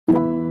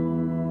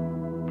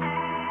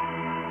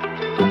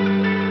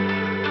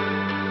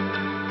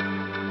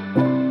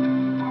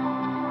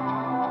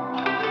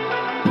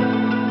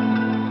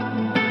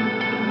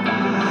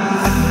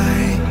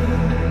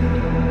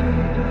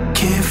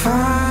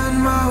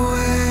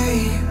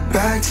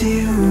to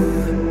you,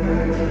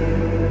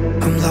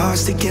 I'm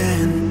lost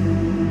again.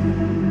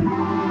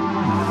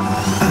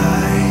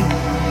 I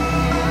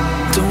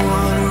don't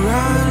wanna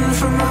run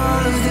from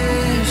all of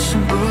this.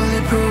 I'm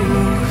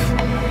bulletproof,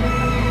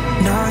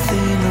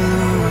 nothing to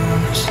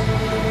lose.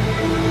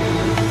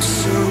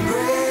 So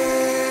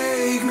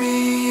break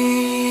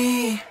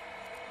me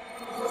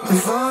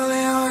if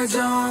only I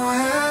don't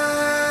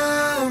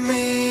help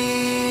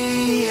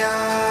me.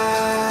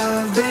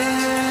 I've been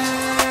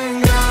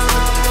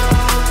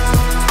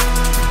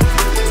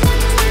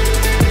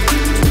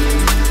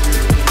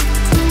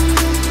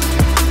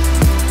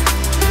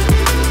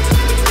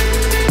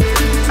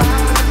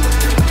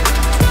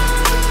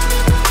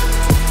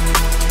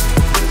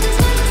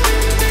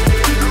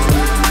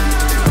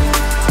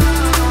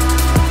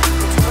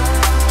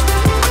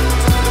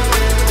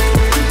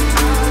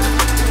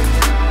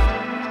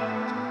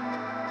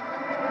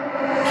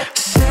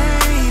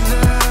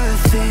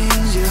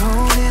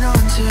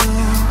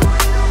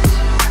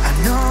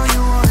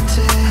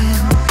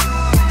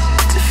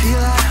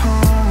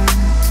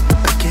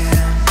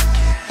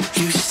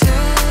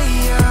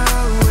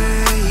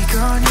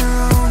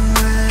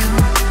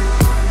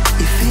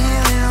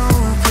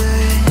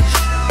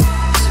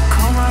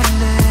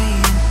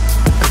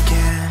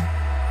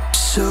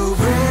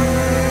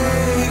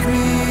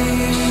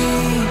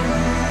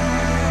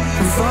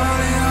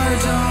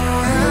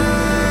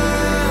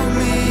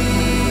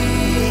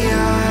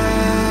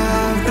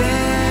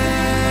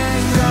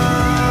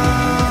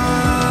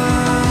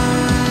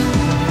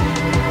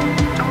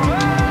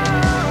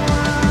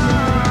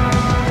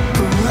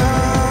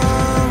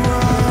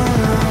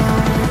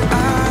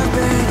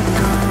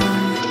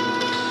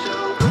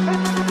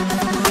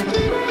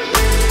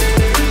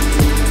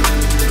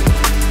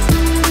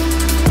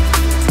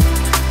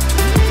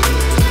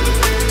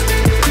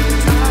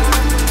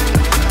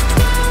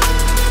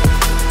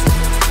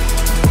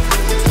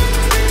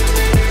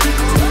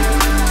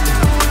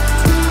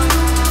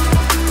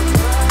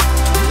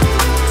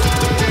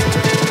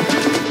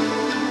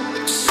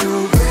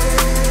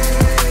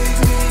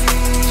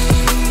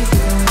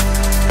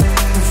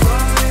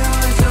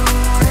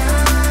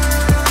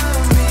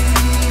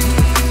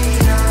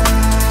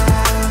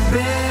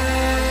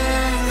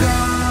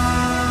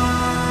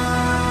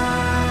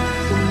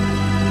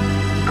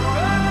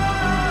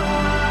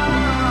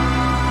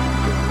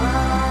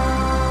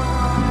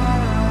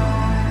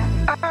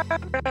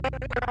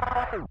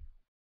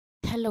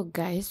Hello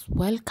guys,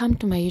 welcome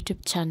to my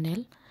YouTube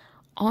channel.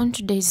 On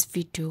today's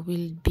video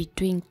we'll be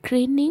doing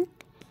cleaning.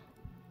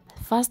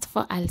 First of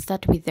all, I'll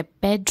start with the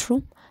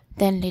bedroom,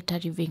 then later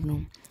living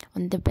room.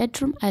 On the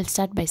bedroom, I'll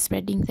start by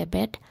spreading the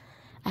bed.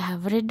 I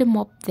have already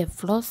mopped the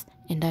floors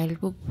and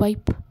I'll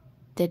wipe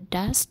the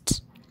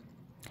dust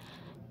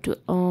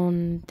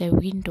on the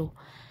window.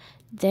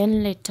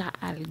 Then later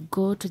I'll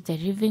go to the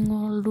living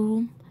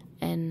room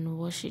and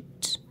wash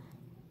it.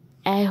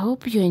 I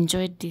hope you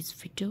enjoyed this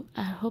video.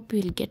 I hope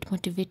you will get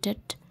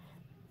motivated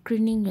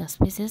cleaning your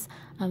spaces.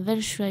 I'm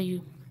very sure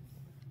you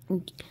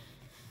will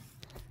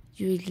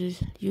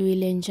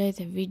enjoy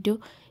the video.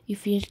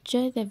 If you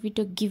enjoy the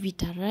video, give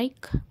it a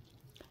like,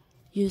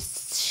 you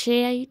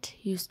share it,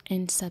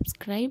 and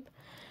subscribe.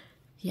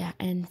 Yeah,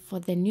 and for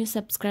the new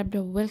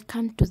subscriber,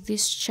 welcome to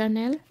this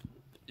channel.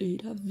 We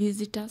love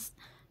visitors.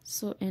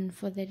 So, and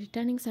for the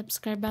returning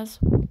subscribers,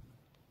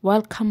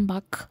 welcome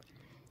back.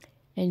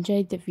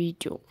 Enjoy the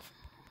video.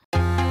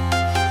 I'm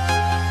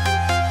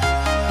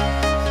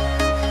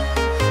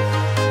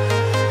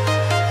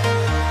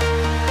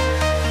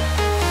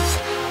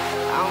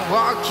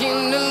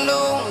walking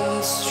alone,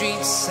 the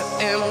streets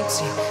are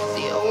empty.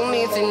 The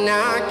only thing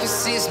I can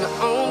see is my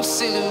own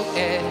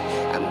silhouette.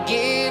 I'm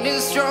getting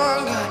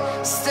stronger,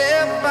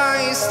 step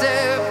by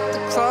step. The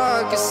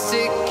clock is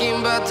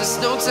ticking, but there's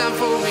no time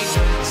for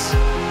regrets.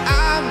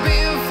 I've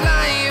been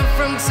flying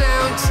from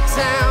town to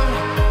town,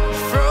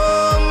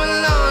 from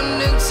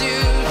London to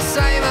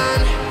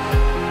Taiwan.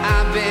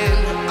 I've been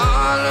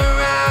all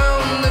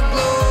around the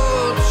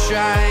globe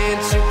trying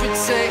to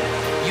protect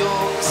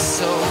your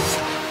soul.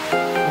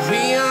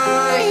 We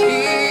are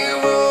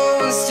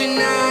heroes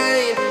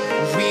tonight.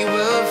 We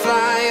will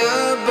fly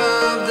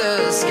above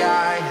the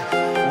sky.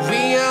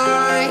 We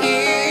are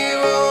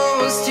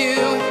heroes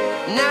tonight.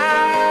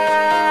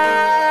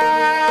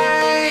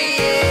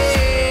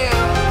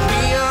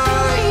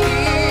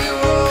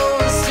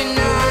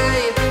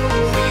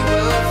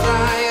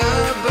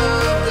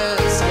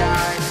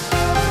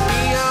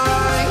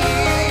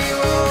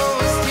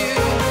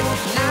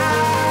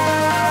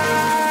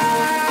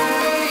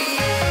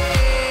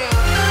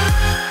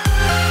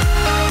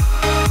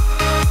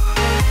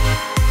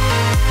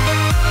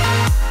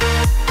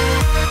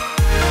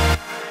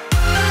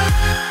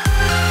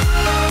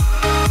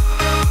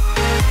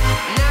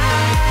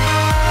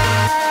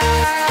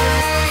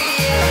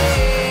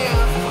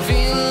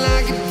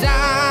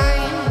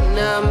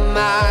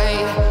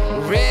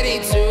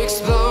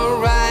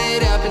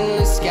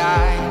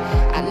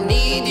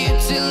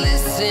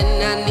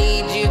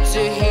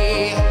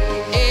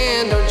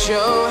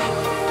 Show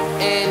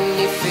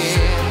any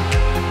fear.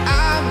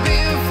 I've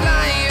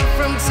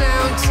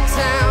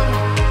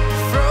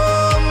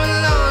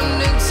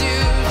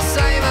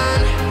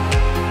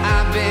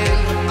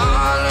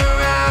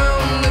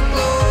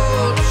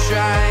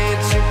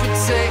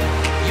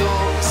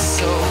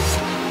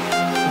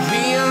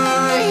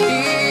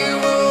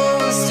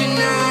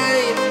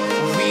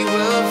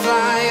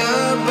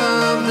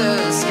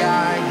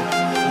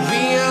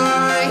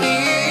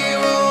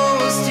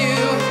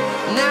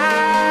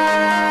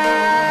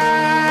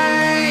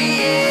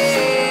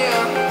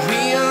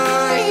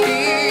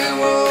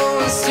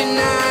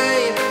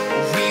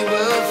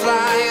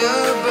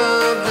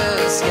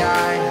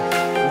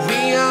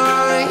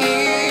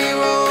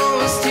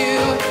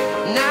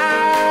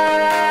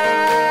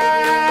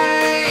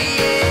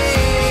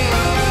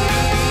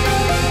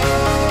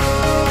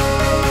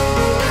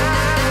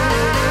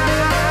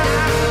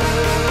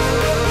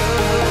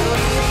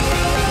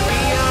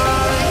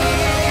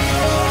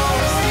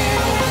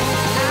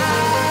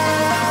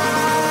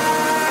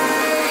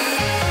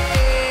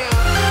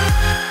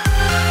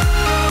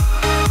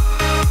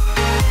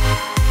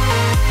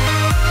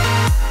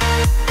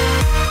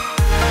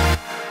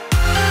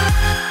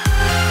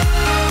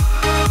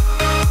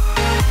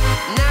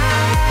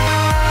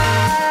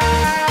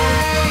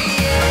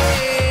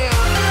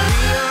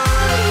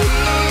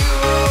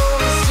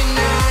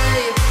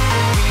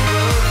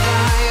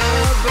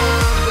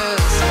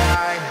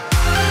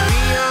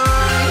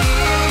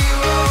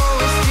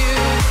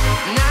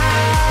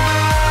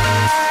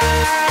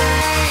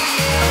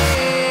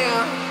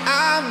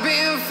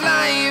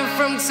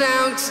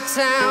town to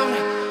town,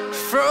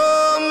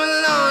 from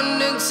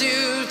London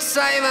to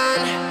Taiwan.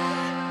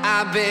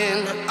 I've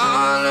been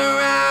all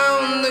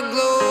around the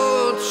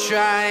globe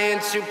trying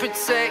to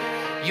protect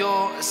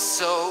your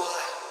soul.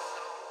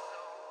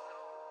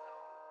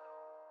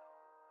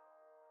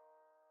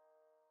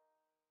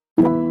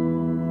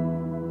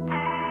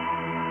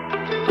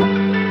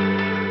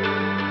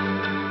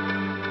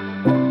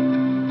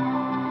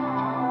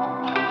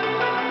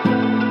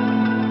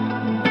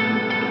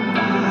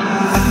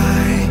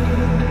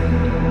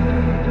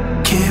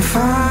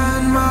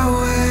 Find my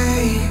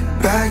way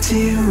back to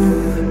you.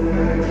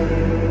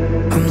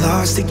 I'm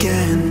lost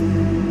again.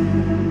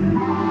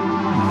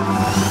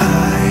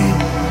 I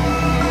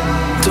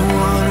don't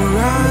wanna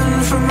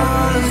run from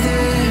all of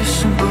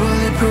this. I'm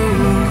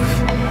bulletproof,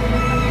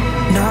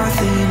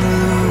 nothing to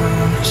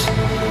lose.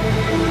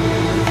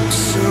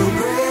 So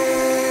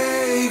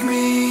break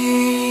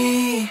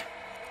me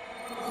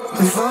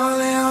if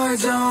only I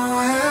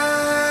don't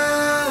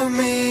help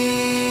me.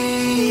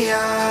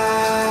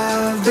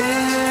 I've been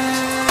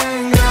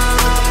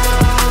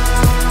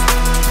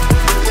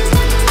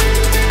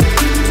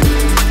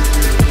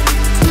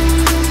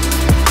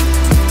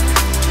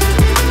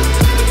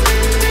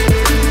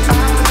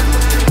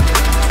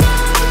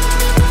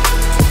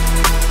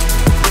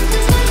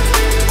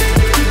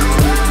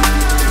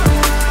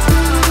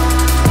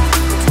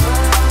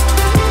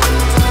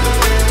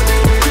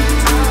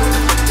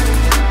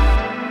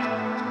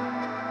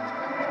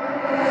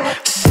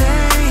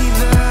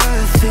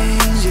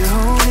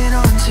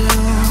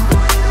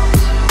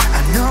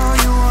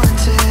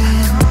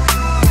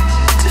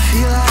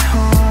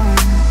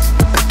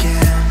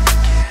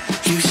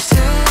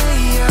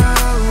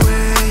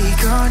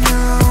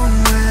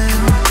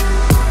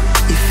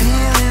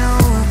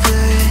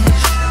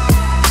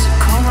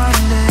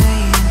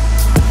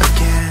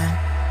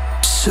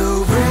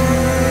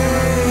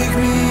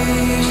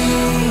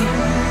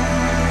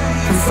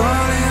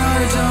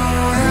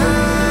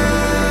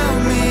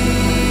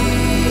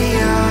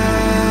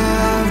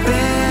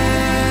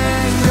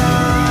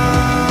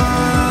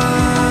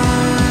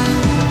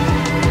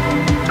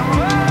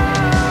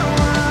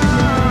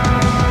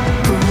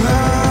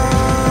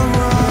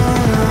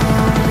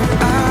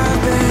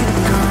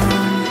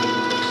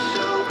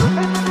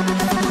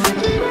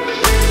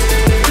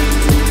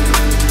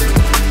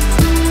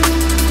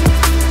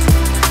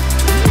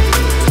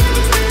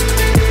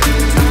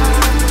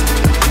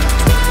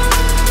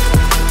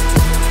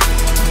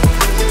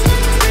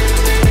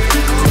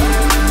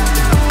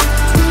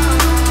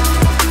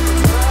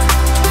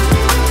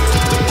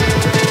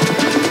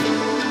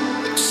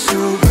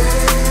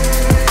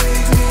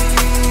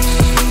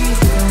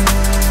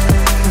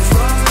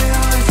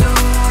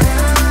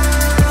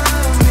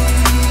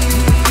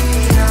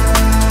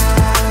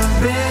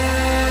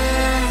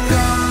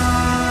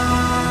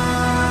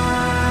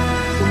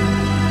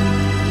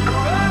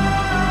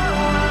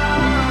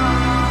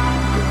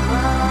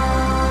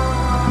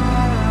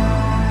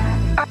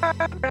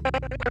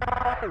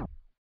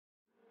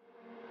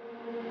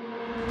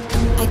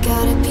I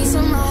got a piece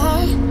of my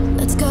heart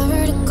that's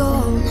covered in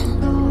gold.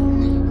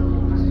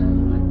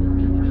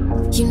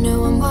 You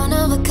know I'm one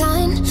of a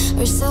kind,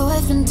 or so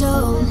I've been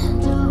told.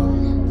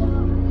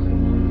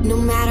 No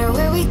matter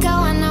where we go,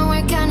 I know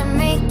we're gonna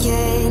make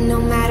it. No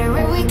matter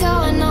where we go,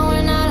 I know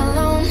we're not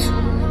alone.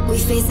 We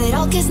face it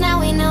all cause now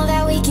we know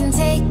that we can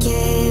take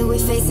it. We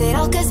face it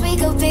all cause we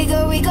go big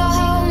or we go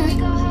home.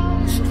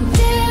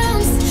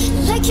 Dance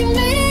like you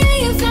made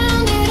it, you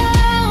found it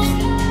all.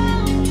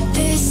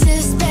 This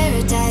is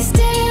paradise.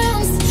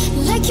 Dance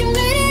like you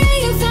made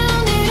it, you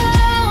found it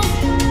all.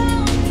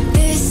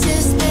 This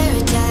is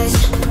paradise.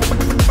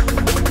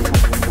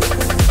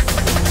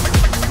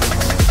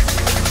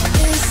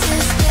 This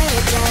is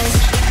paradise.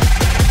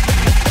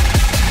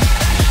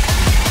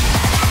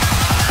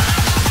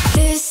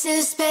 This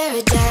is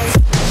paradise.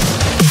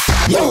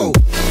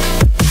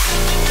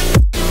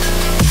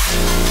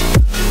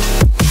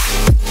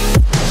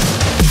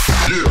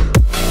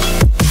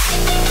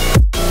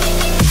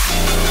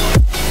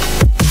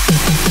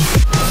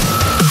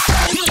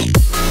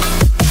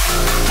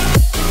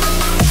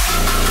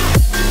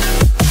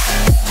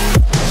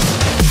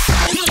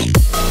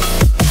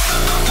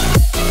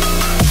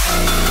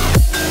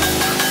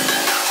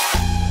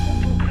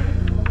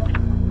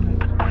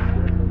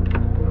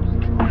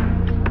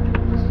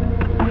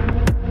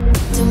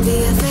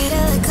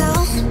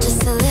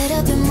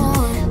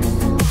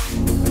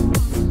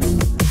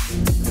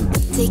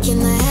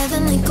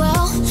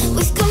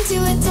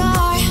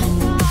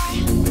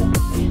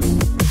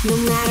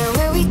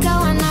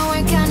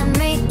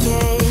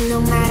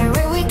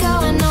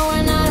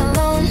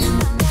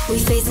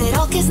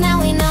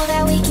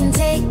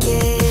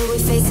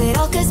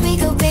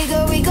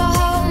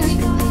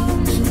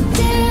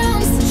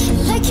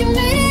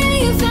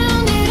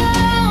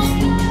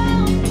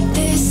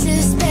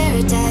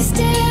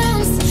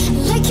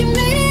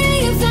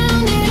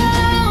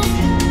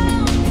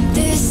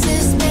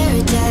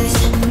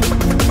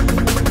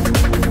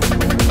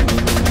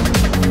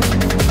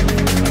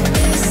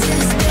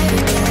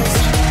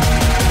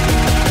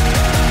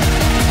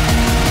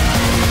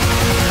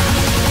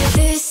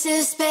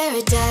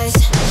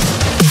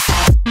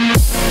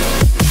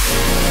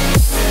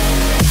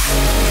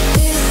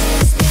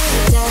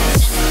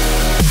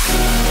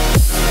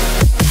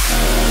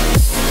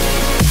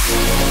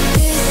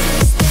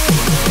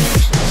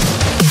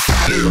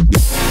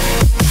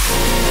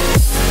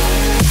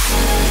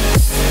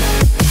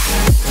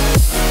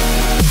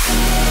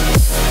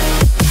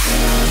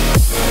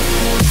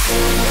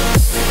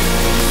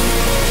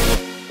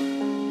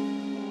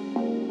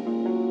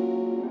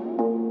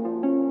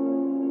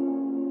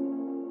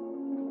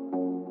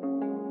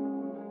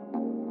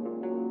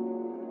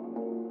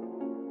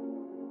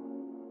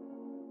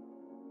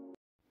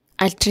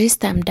 at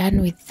least I'm done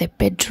with the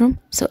bedroom,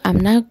 so I'm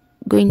now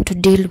going to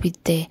deal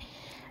with the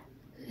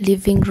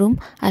living room.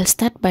 I'll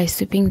start by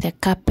sweeping the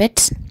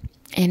carpet,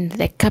 and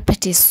the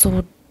carpet is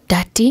so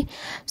dirty.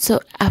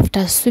 So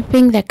after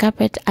sweeping the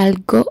carpet, I'll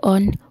go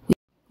on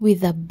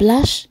with a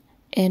brush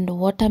and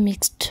water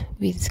mixed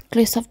with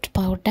clay soft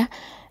powder,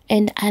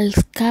 and I'll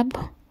scrub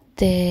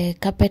the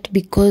carpet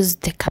because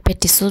the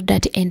carpet is so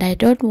dirty and I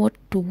don't want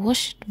to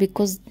wash it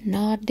because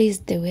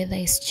nowadays the weather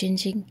is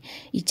changing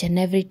each and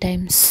every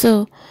time.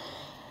 So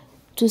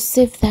to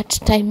save that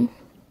time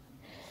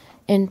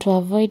and to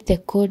avoid the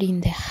cold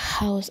in the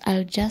house,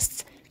 I'll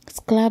just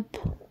scrub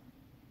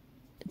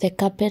the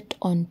carpet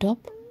on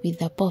top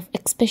with a puff,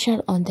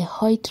 especially on the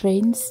white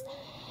rains.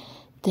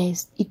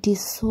 It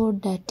is so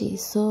dirty.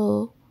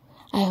 So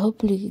I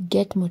hope you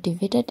get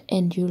motivated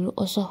and you'll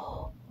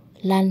also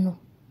learn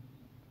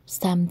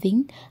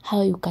something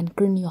how you can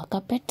clean your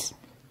carpet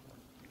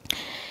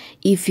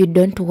if you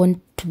don't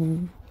want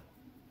to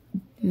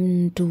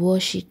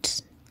wash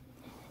it.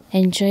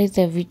 Enjoy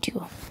the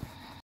video.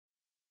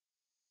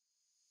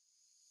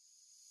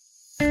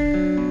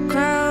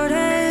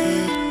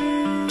 Crowded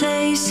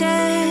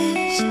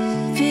places,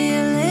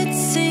 feel it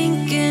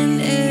sinking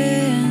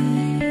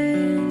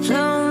in.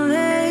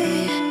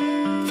 Lonely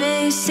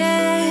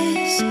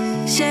faces,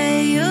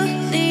 say you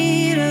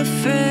need a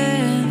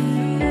friend.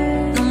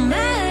 No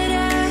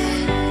matter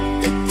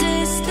the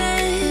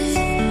distance,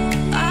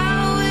 I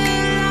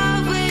will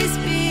always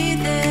be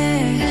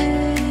there.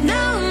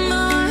 No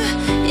more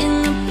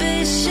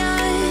inhibition,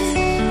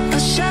 I'll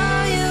show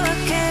you I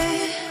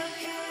care.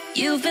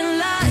 You've been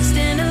lost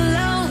and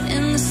alone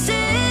in the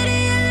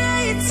city of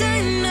lights, I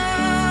know.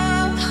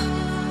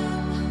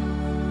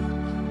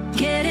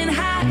 Getting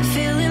high,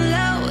 feeling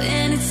low,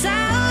 and it's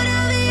out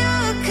of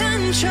your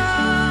control.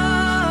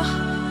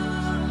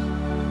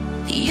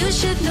 You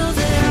should know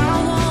that I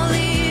won't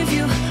leave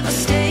you. I'll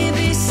stay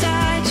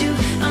beside you.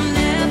 I'm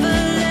never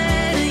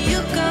letting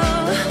you go.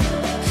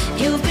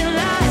 You've been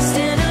lost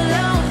and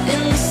alone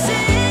in the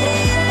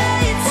city of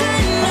lights, I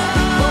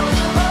know.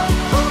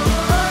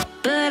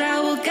 But I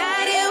will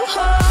guide you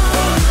home. But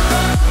I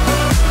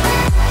will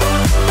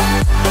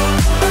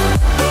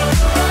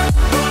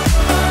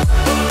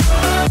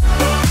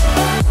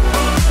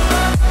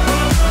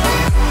guide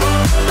you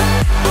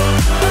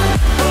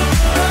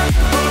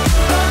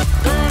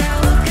home. But I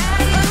will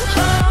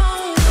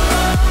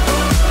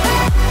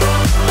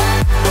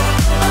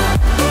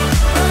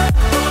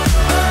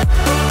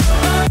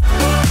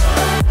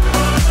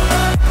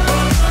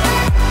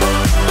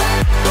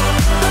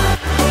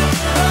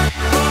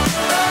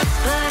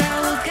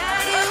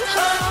guide you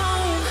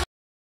home.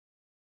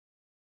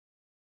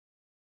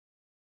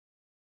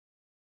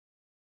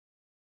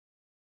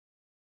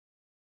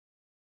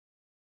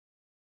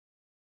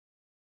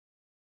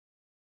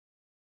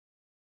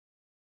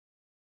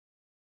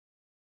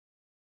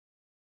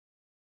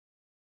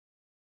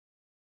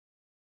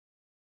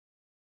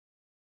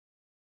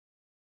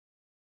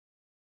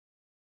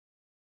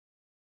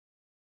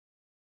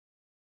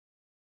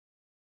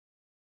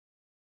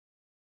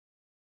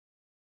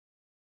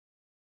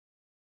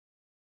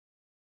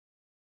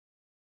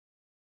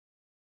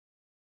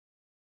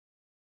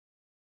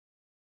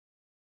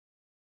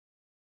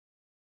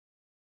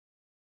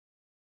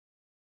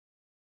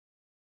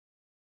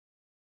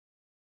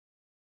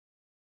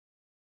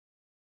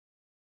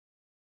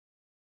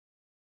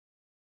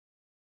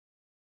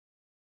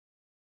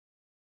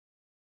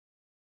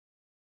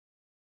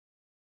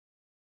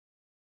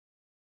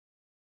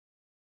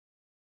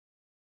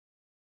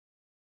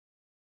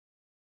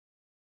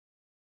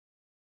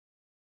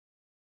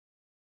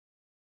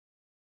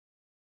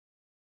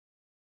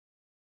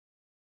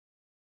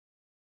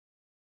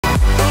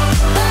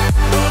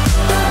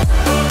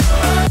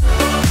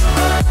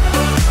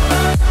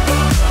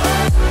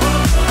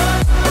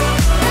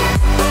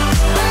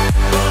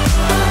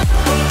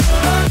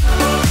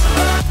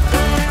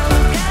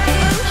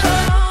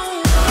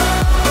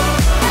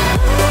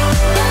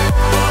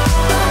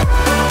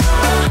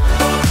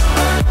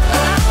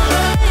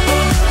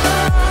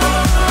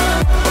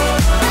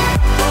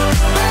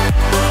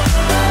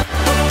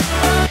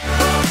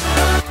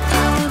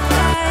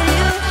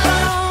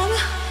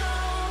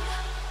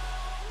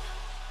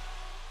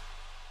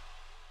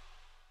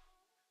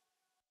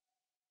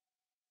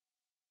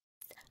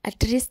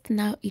 At least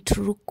now it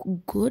look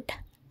good,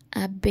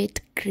 a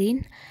bit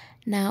green.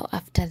 Now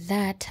after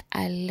that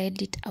I'll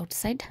let it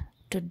outside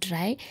to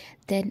dry,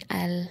 then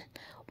I'll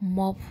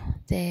mop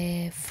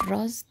the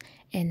floors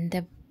and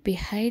the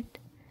behind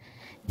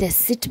the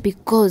seat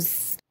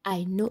because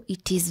I know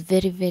it is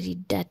very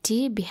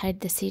dirty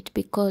behind the seat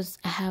because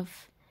I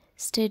have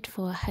stayed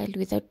for a while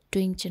without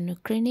doing general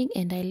cleaning,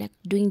 and I like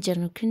doing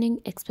general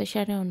cleaning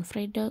especially on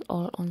Friday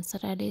or on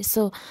Saturday.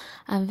 So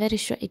I'm very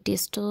sure it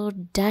is so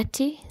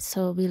dirty,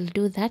 so we'll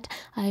do that.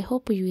 I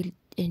hope you will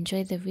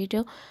enjoy the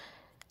video.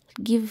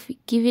 Give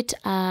it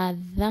a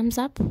thumbs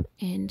up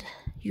and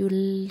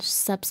you'll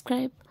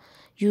subscribe,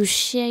 you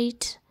share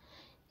it,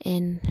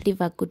 and leave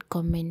a good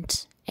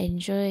comment.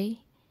 Enjoy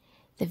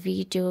the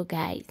video,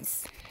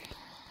 guys.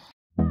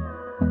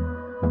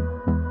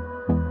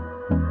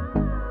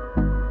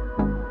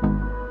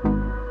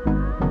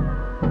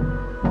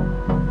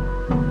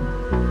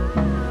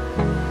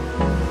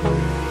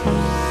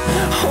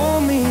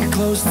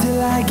 close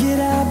till I get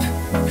up.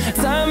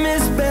 Time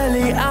is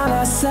barely on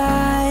our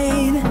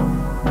side.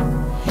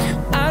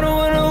 I don't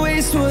wanna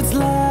waste what's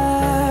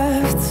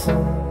left.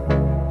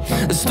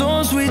 The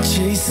storms we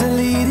chase are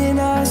leading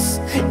us,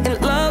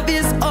 and love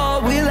is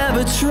all we'll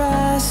ever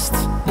trust.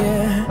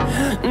 Yeah,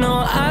 no,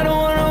 I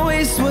don't wanna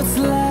waste what's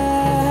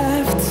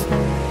left.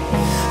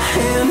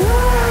 And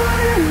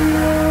on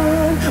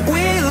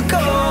we'll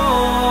go,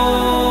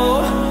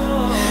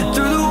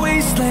 through the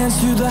wastelands,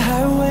 through the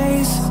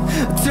highways,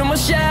 till my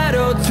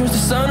shadow turns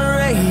to sun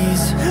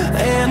rays.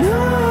 And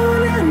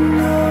on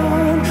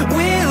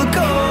we'll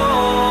go,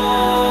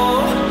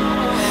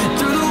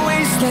 through the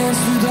wastelands,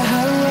 through the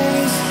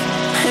highways,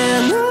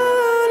 and on.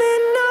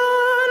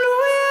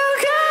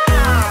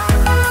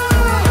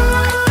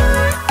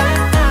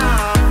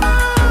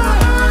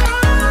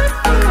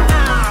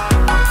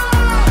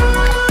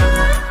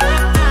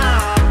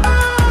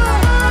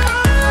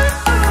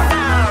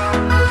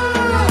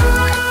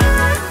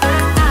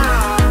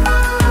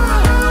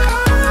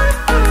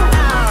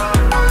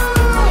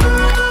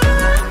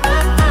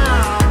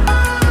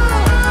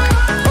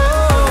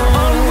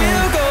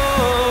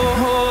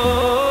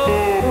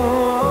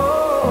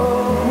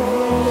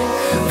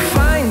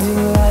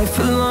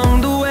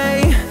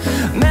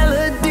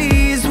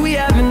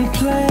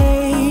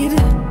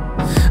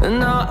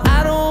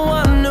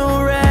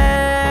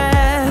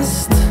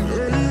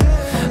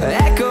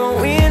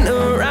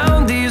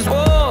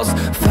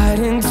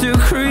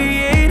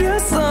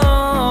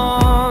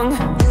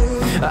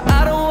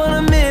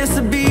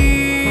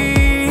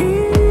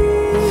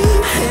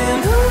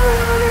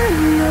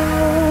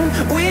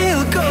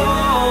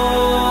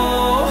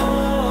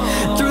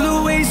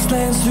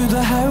 Through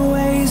the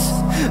highways,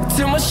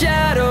 till my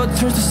shadow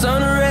turns to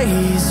sun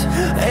rays.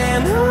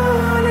 And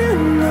on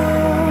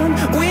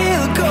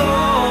we'll go,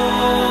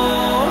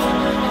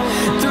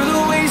 through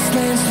the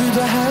wastelands, through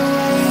the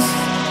highways,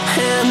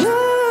 and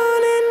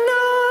on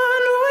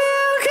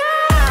we'll go.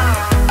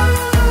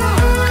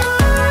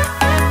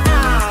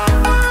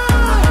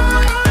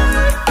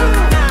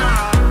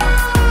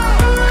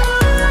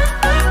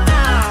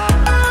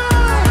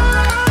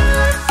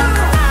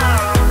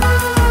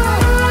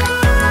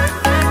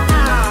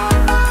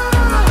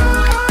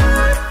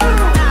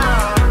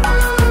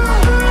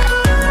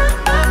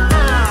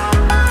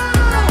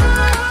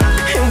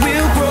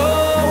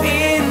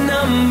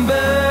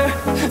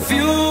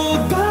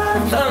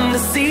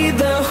 See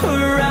the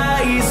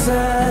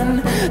horizon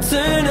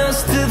turn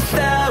us to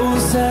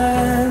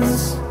thousands,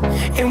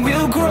 and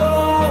we'll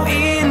grow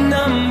in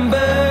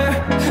number,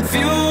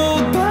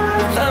 fueled by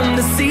them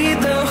to see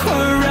the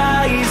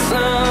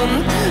horizon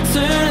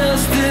turn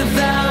us to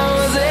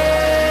thousands.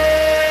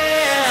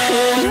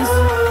 And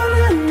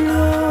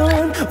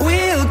on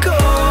we'll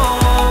go,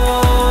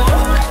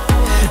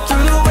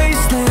 through the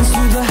wastelands,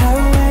 through the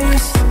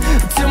highways,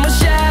 till my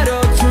shadow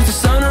turns to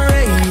sun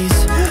rays.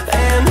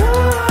 And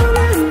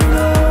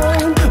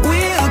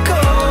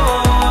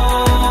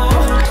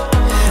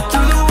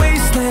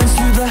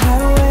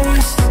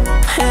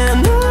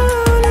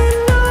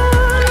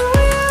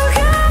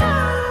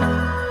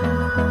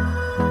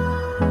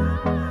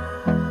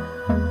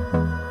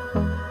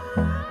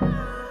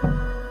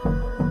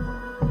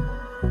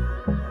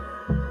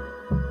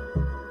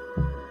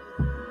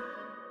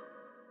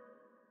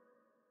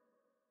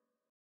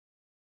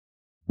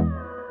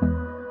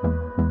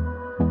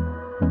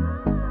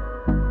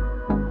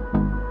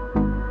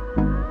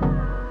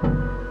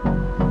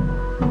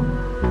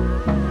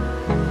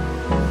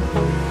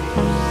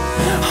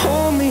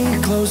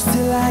close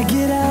till I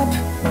get up.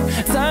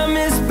 Time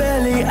is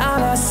barely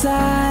on our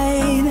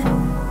side.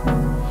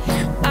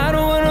 I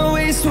don't wanna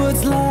waste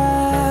what's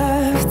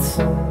left.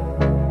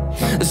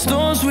 The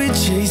storms we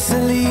chase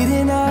are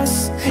leading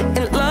us,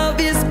 and love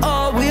is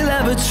all we'll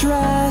ever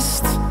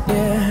trust.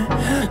 Yeah,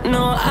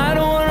 no, I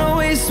don't wanna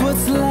waste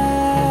what's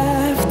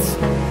left.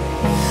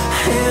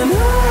 And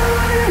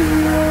on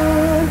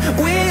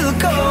we'll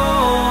go,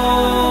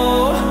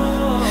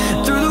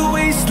 through the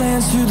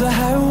wastelands, through the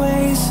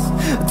highways,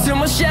 till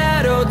my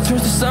shadow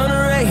turns to sun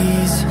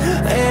rays.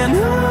 And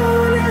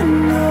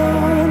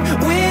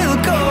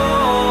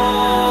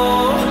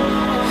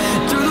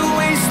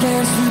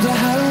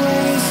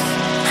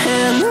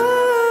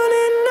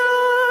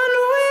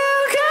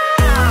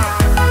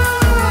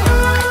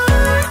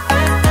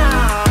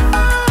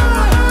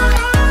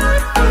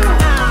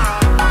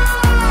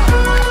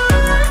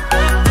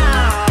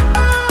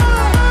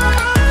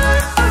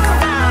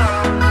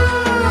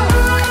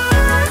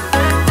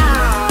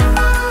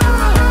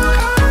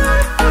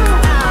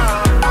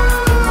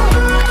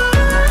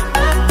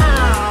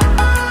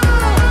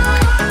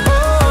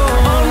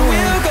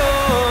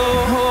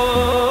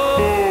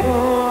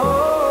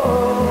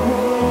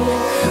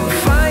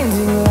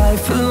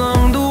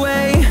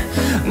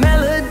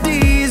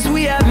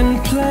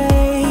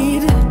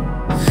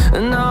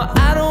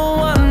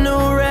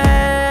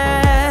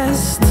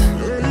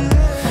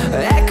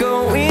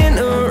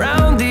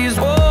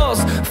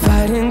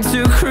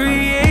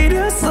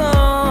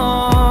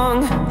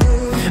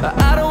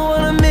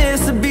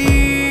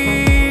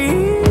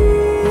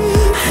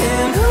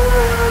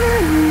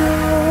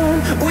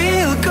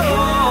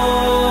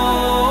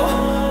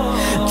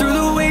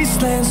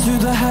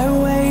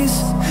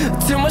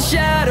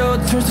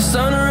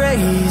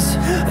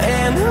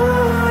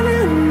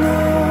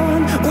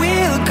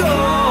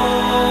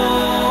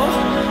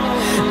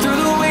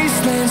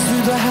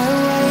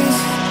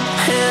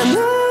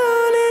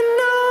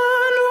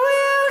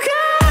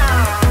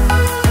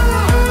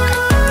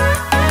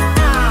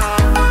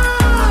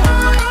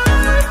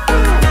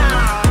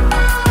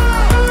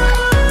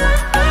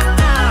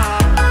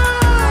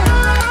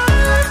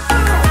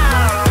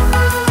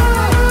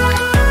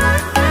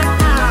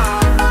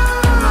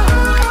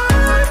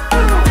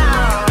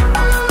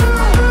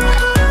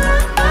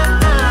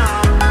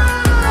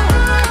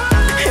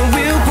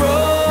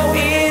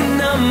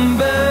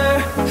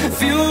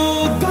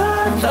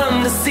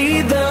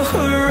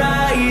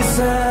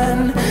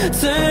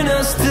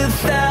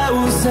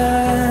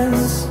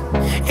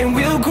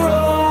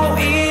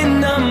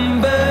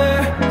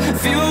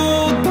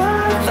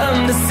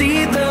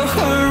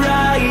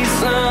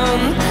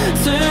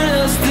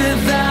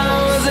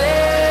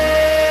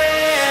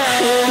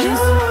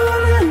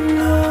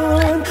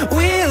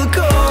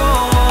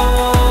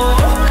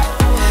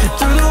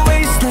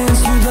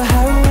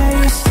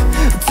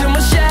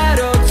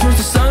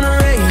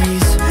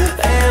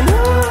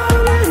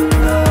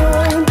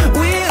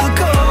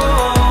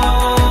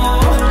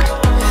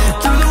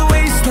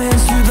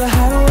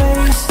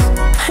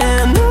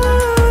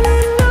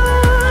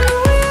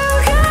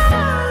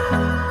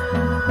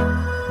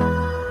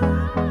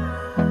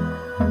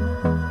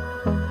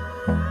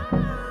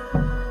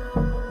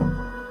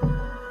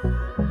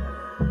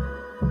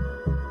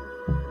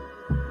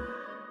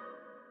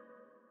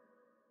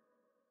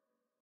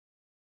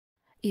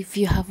if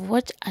you have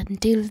watched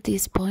until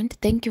this point,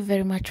 thank you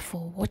very much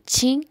for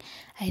watching.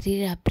 I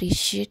really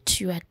appreciate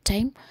your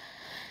time.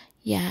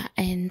 Yeah,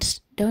 and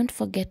don't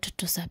forget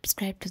to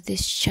subscribe to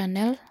this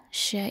channel,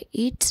 share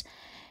it,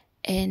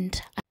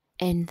 and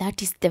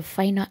that is the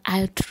final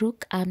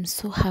outlook. I'm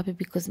so happy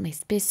because my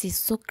space is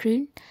so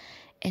clean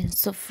and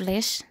so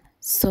fresh.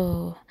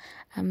 So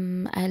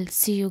I'll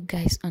see you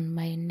guys on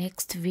my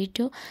next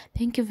video.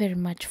 Thank you very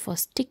much for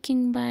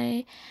sticking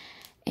by,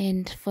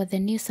 and for the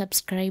new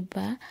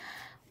subscriber,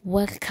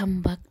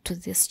 welcome back to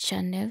this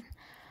channel.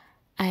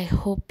 I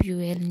hope you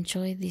will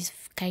enjoy this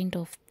kind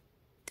of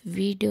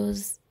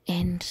videos,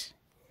 and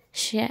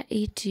share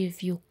it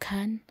if you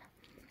can.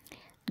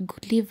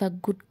 Leave a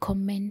good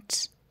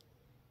comment.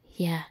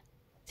 Yeah,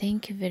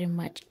 thank you very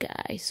much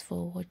guys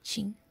for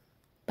watching.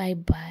 Bye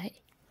bye.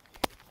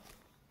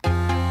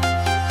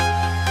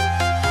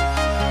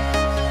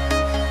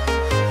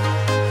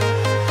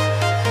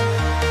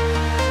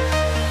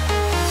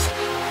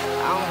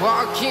 I'm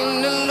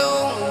walking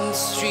alone, the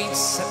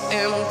streets are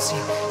empty.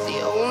 The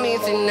only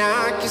thing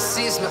I can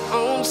see is my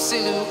own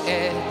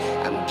silhouette.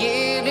 I'm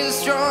getting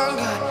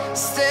stronger,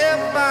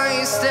 step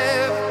by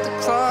step. The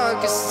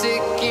clock is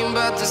ticking,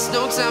 but there's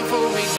no time for me.